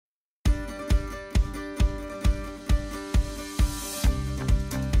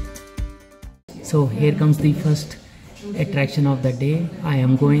So here comes the first attraction of the day. I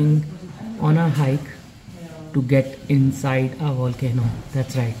am going on a hike to get inside a volcano.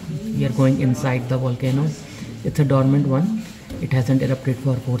 That's right, we are going inside the volcano. It's a dormant one. It hasn't erupted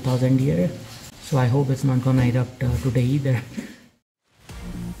for 4,000 years. So I hope it's not gonna erupt today either.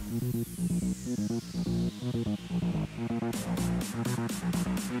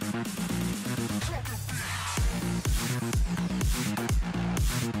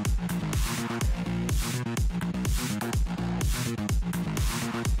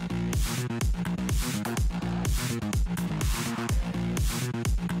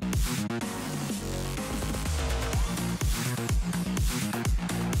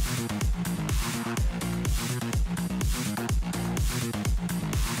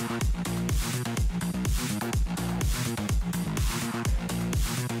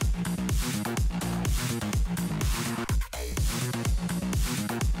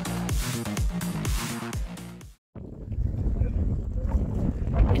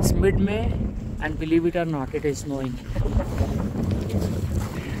 It's mid-May and believe it or not, it is snowing.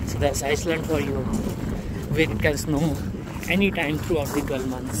 So that's Iceland for you, where it can snow anytime throughout the 12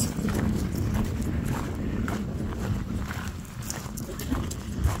 months.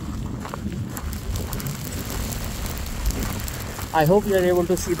 I hope you are able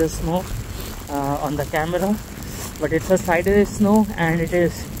to see the snow on the camera, but it's a sideways snow and it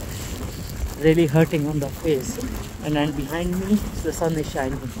is really hurting on the face. And then behind me the sun is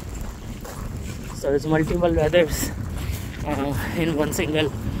shining, so it's multiple weathers in one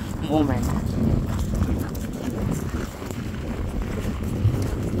single moment.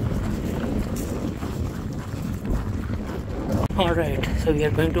 Alright, so we are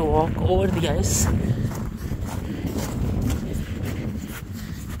going to walk over the ice.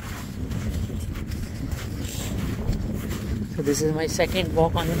 So this is my second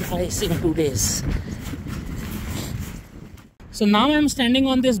walk on the ice in 2 days. So now I'm standing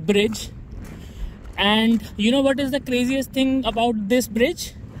on this bridge, and you know what is the craziest thing about this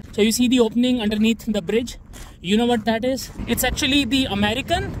bridge? So you see the opening underneath the bridge. You know what that is? It's actually the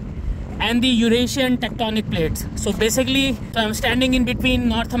American and the Eurasian tectonic plates. So basically, I'm standing in between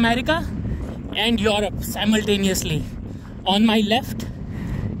North America and Europe simultaneously. On my left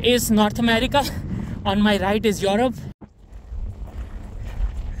is North America, on my right is Europe.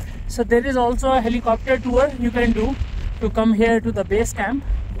 So there is also a helicopter tour you can do to come here to the base camp,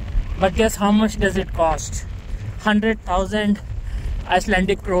 but guess how much does it cost? 100,000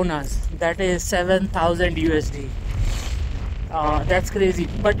 Icelandic kronas, that is 7,000 USD. That's crazy.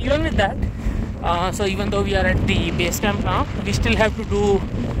 But even with that, so even though we are at the base camp now, we still have to do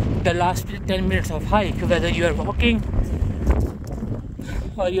the last 10 minutes of hike, whether you are walking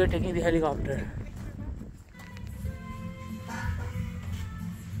or you are taking the helicopter.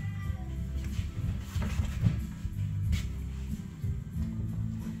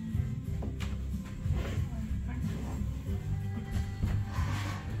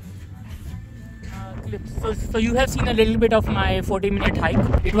 So you have seen a little bit of my 40-minute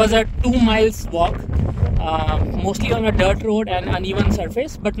hike. It was a 2 miles walk, mostly on a dirt road and uneven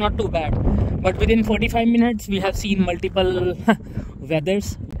surface, but not too bad. But within 45 minutes, we have seen multiple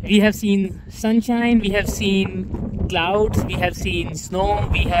weathers. We have seen sunshine, we have seen clouds, we have seen snow,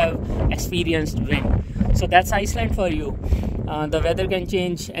 we have experienced wind. So that's Iceland for you. The weather can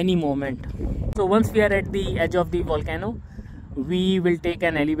change any moment. So once we are at the edge of the volcano, we will take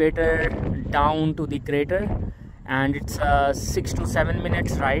an elevator down to the crater, and it's a 6 to 7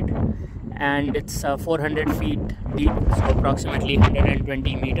 minutes ride, and it's 400 feet deep, so approximately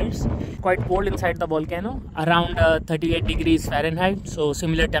 120 meters. Quite cold inside the volcano, around 38 degrees Fahrenheit, so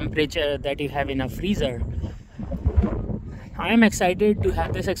similar temperature that you have in a freezer. I am excited to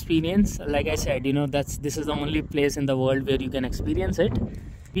have this experience. Like I said, you know, this is the only place in the world where you can experience it.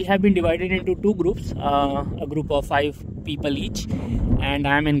 We have been divided into 2 groups, a group of 5 people each, and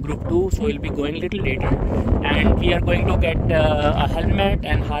I am in group 2, so we'll be going a little later. And we are going to get a helmet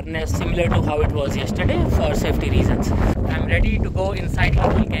and harness similar to how it was yesterday for safety reasons. I'm ready to go inside the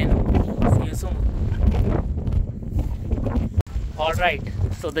volcano. See you soon. Alright,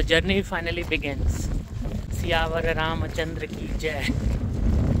 so the journey finally begins. Siyavar Ramachandra ki jai.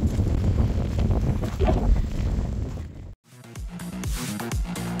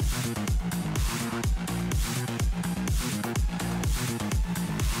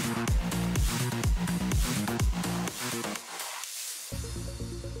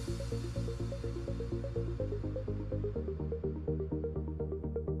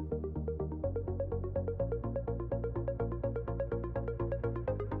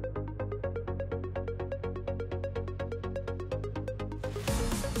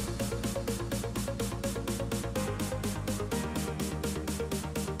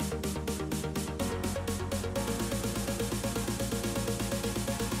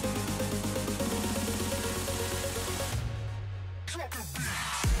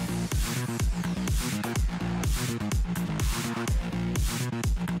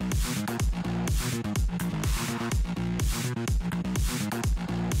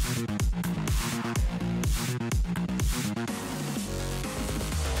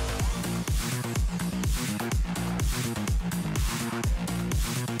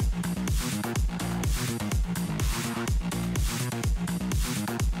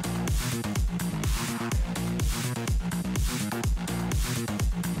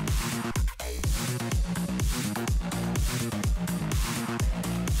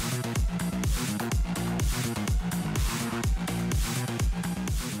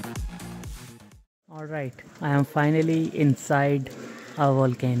 Alright, I am finally inside a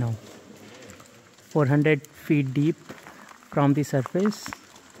volcano. 400 feet deep from the surface,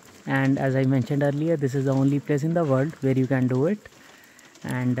 and as I mentioned earlier, this is the only place in the world where you can do it.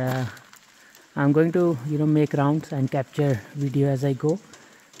 And I'm going to make rounds and capture video as I go,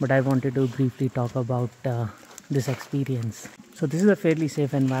 but I wanted to briefly talk about this experience. So this is a fairly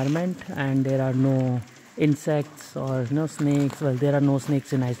safe environment, and there are no insects or no snakes. Well, there are no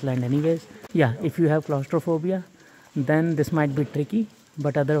snakes in Iceland anyways. Yeah, if you have claustrophobia, then this might be tricky,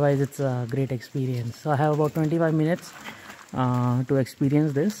 but otherwise it's a great experience. So I have about 25 minutes to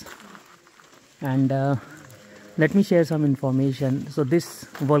experience this, and let me share some information. So this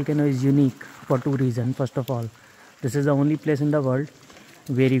volcano is unique for two reasons. First of all, this is the only place in the world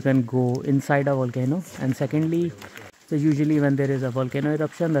where you can go inside a volcano, and secondly, so usually when there is a volcano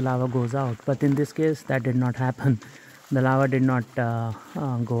eruption, the lava goes out, but in this case that did not happen. The lava did not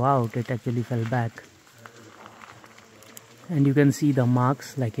go out, it actually fell back. And you can see the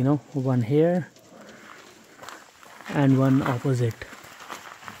marks, like one here and one opposite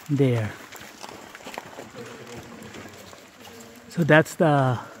there. So that's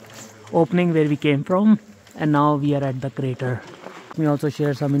the opening where we came from, and now we are at the crater. Let me also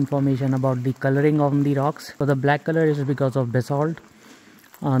share some information about the coloring of the rocks. So the black color is because of basalt,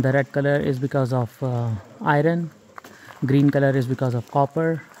 the red color is because of iron, green color is because of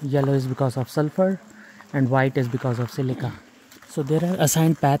copper, yellow is because of sulfur, and white is because of silica. So there are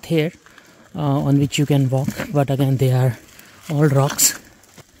assigned path here on which you can walk, but again they are all rocks,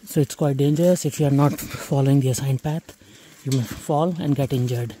 so it's quite dangerous. If you are not following the assigned path, you may fall and get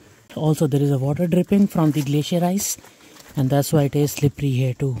injured. Also there is a water dripping from the glacier ice, and that's why it is slippery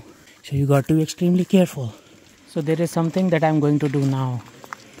here too, so you got to be extremely careful. So there is something that I'm going to do now.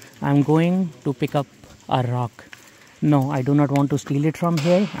 I'm going to pick up a rock. No, I do not want to steal it from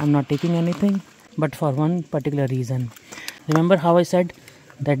here. I'm not taking anything, but for one particular reason. Remember how I said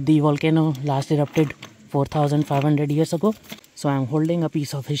that the volcano last erupted 4,500 years ago? So I'm holding a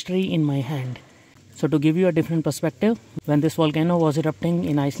piece of history in my hand. So to give you a different perspective, when this volcano was erupting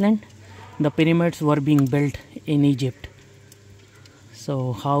in Iceland, the pyramids were being built in Egypt.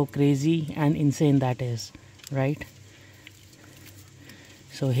 So how crazy and insane that is, right?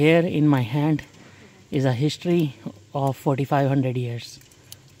 So here in my hand is a history of 4,500 years.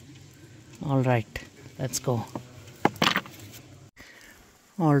 Alright, let's go.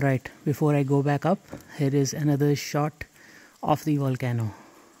 Alright, before I go back up, here is another shot of the volcano.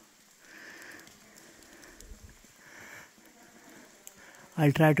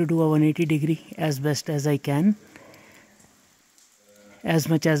 I'll try to do a 180 degree as best as I can, as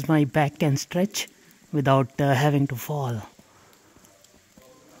much as my back can stretch without having to fall.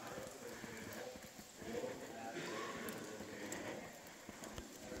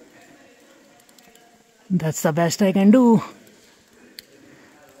 That's the best I can do.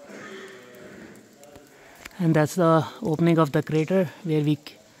 And that's the opening of the crater where we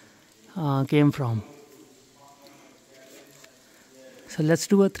came from. So let's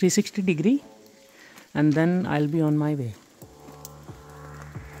do a 360 degree and then I'll be on my way.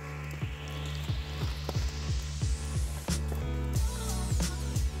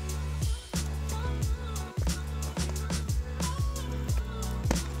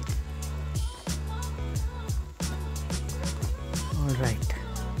 All right.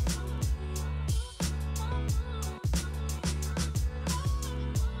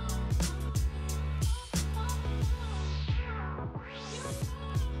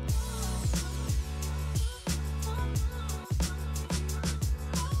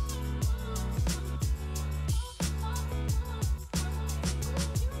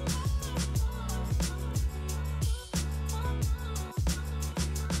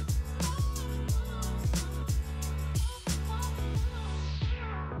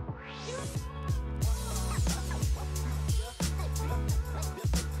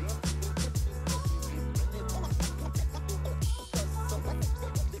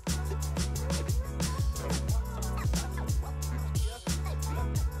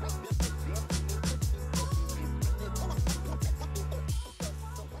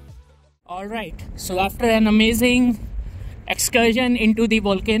 Alright, so after an amazing excursion into the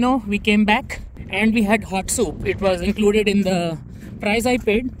volcano, we came back and we had hot soup. It was included in the price I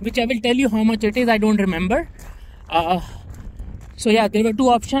paid, which I will tell you how much it is, I don't remember. So yeah, there were two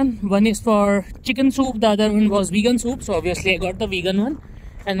options. One is for chicken soup, the other one was vegan soup, so obviously I got the vegan one.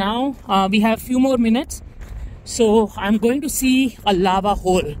 And now we have few more minutes, so I'm going to see a lava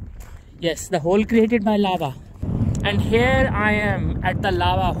hole. Yes, the hole created by lava. And here I am at the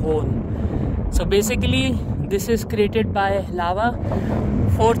lava hole. So basically this is created by lava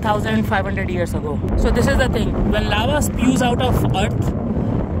 4,500 years ago. So this is the thing, when lava spews out of earth,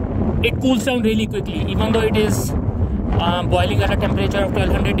 it cools down really quickly, even though it is boiling at a temperature of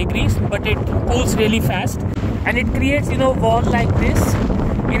 1200 degrees, but it cools really fast, and it creates, walls like this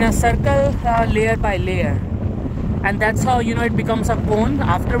in a circle, layer by layer, and that's how it becomes a cone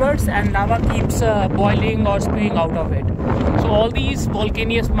afterwards, and lava keeps boiling or spewing out of it. So all these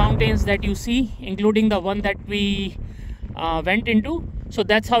volcanoes mountains that you see, including the one that we went into, so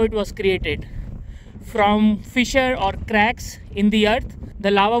that's how it was created. From fissure or cracks in the earth, the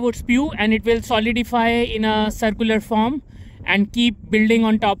lava would spew and it will solidify in a circular form and keep building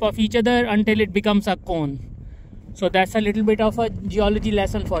on top of each other until it becomes a cone. So that's a little bit of a geology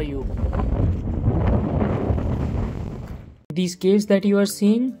lesson for you. These caves that you are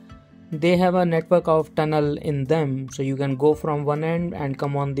seeing, they have a network of tunnel in them, so you can go from one end and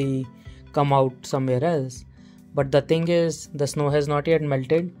come out somewhere else. But the thing is, the snow has not yet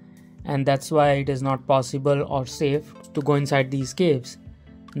melted, and that's why it is not possible or safe to go inside these caves.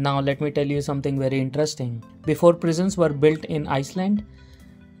 Now let me tell you something very interesting. Before prisons were built in Iceland,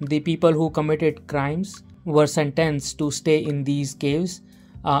 the people who committed crimes were sentenced to stay in these caves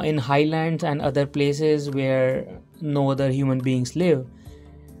in highlands and other places where no other human beings live.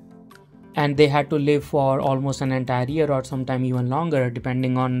 And they had to live for almost an entire year or sometime even longer,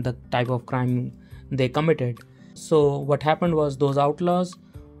 depending on the type of crime they committed. So what happened was, those outlaws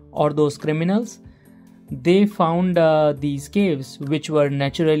or those criminals, they found these caves which were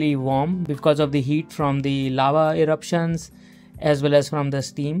naturally warm because of the heat from the lava eruptions as well as from the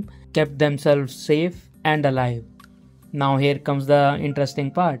steam, kept themselves safe and alive. Now here comes the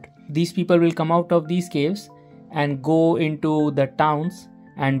interesting part. These people will come out of these caves and go into the towns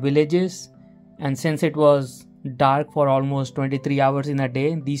and villages, and since it was dark for almost 23 hours in a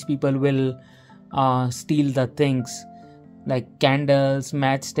day, these people will steal the things like candles,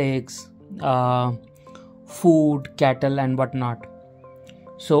 matchsticks, food, cattle and whatnot.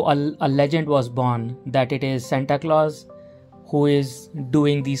 So a legend was born that it is Santa Claus who is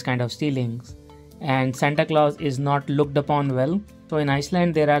doing these kind of stealings, and Santa Claus is not looked upon well. So in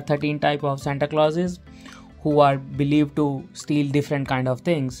Iceland there are 13 type of Santa Clauses who are believed to steal different kind of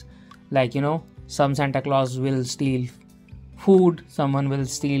things, like some Santa Claus will steal food, someone will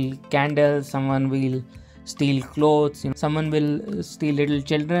steal candles, someone will steal clothes, someone will steal little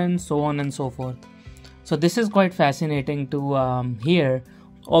children, so on and so forth. So this is quite fascinating to hear.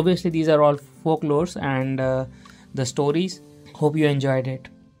 Obviously these are all folklores and the stories. Hope you enjoyed it.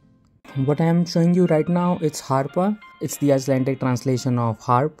 What I am showing you right now, it's harpa. It's the Icelandic translation of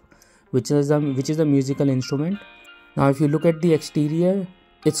harp, which is a musical instrument. Now if you look at the exterior,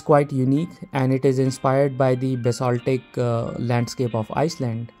 it's quite unique and it is inspired by the basaltic landscape of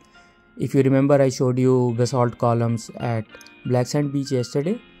Iceland. If you remember, I showed you basalt columns at Black Sand Beach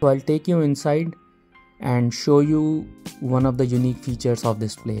yesterday. So I'll take you inside and show you one of the unique features of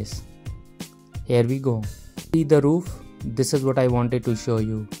this place. Here we go. See the roof? This is what I wanted to show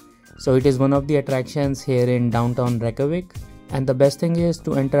you. So it is one of the attractions here in downtown Reykjavik, and the best thing is,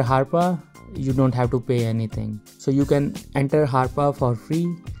 to enter harpa you don't have to pay anything. So you can enter harpa for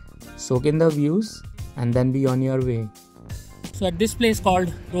free, soak in the views and then be on your way. So at this place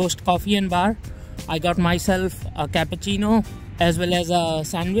called Roast Coffee and Bar, I got myself a cappuccino as well as a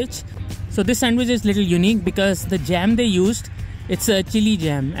sandwich. So this sandwich is little unique because the jam they used, it's a chili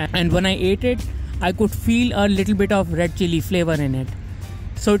jam, and when I ate it I could feel a little bit of red chili flavor in it.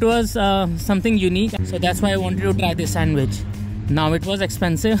 So it was something unique, so that's why I wanted to try this sandwich. Now it was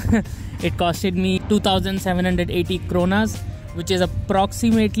expensive. It costed me 2,780 kronas, which is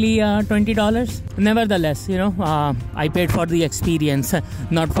approximately $20. Nevertheless, I paid for the experience,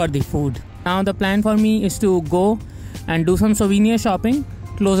 not for the food. Now the plan for me is to go and do some souvenir shopping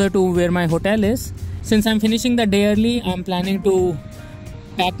closer to where my hotel is. Since I'm finishing the day early, I'm planning to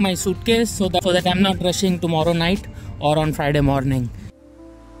pack my suitcase so that I'm not rushing tomorrow night or on Friday morning.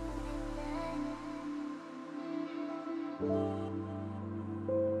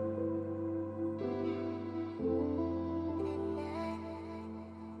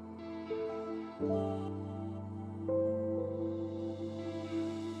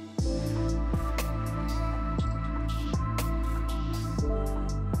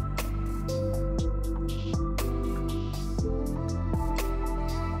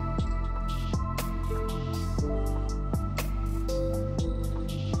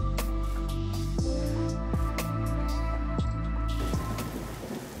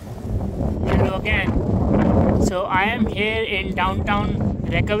 Again. So I am here in downtown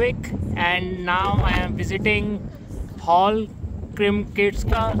Reykjavik and now I am visiting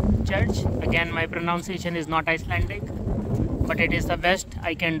Hallgrímskirkja church. Again, my pronunciation is not Icelandic, but it is the best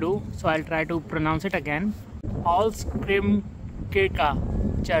I can do, so I'll try to pronounce it again. Hallgrímskirkja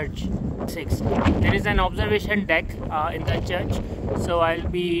church 6. There is an observation deck in the church, so I'll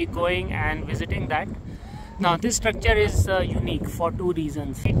be going and visiting that. Now this structure is unique for two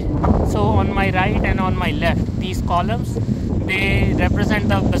reasons. So on my right and on my left, these columns, they represent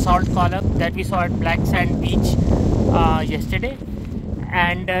the basalt column that we saw at Black Sand Beach yesterday,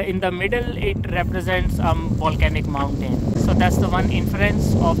 and in the middle it represents volcanic mountain. So that's the one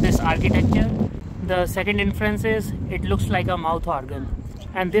inference of this architecture. The second inference is it looks like a mouth organ,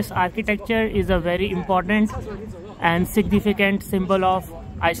 and this architecture is a very important and significant symbol of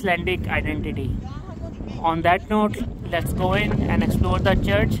Icelandic identity. On that note, let's go in and explore the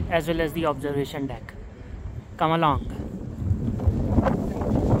church as well as the observation deck. Come along.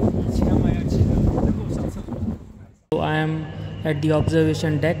 So I am at the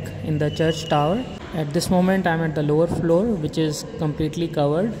observation deck in the church tower. At this moment I am at the lower floor, which is completely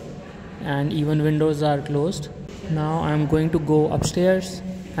covered and even windows are closed. Now I am going to go upstairs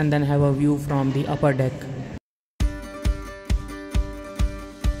and then have a view from the upper deck.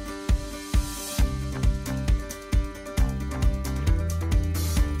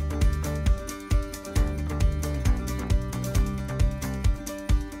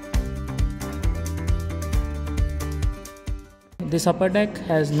 This upper deck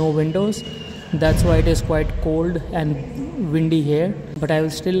has no windows, that's why it is quite cold and windy here, but I will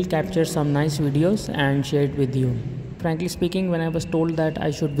still capture some nice videos and share it with you. Frankly speaking, when I was told that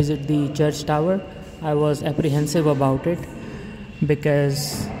I should visit the church tower, I was apprehensive about it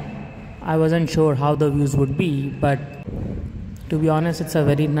because I wasn't sure how the views would be, but to be honest, it's a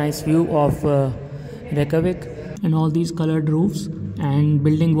very nice view of Reykjavik, and all these colored roofs and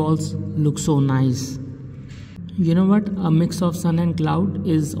building walls look so nice. You know what? A mix of sun and cloud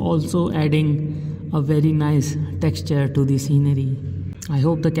is also adding a very nice texture to the scenery. I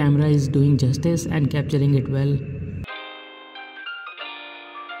hope the camera is doing justice and capturing it well.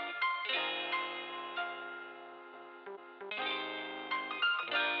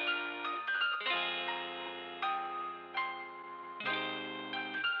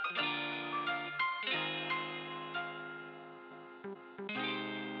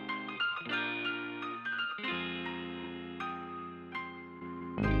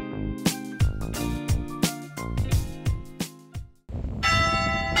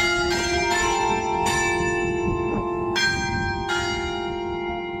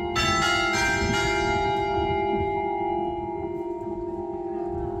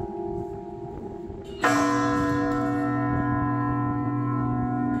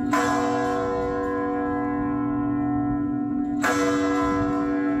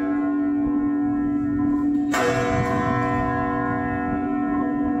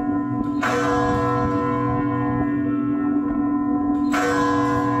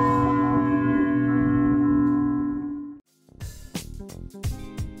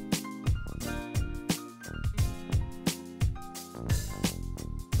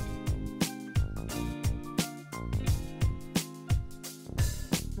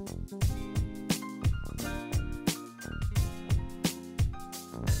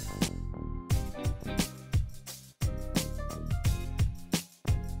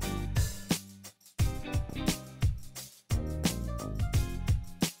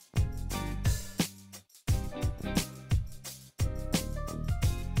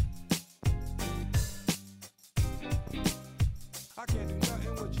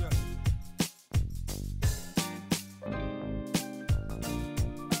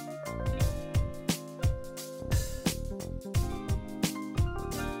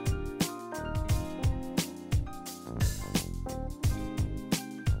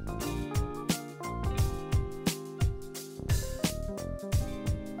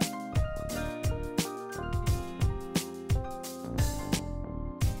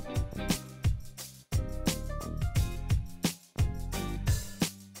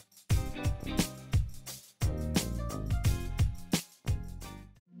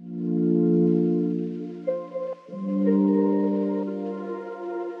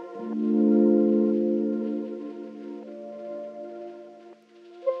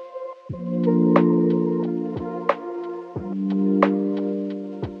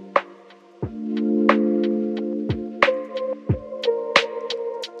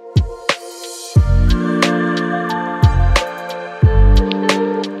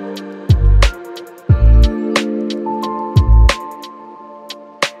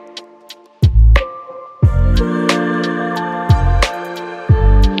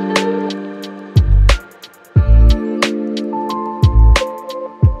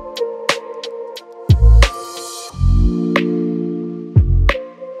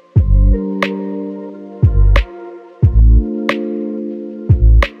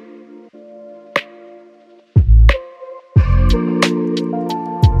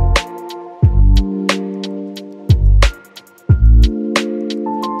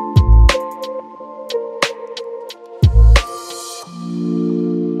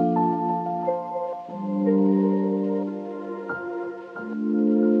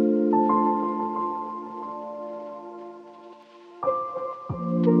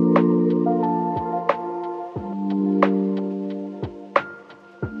 you.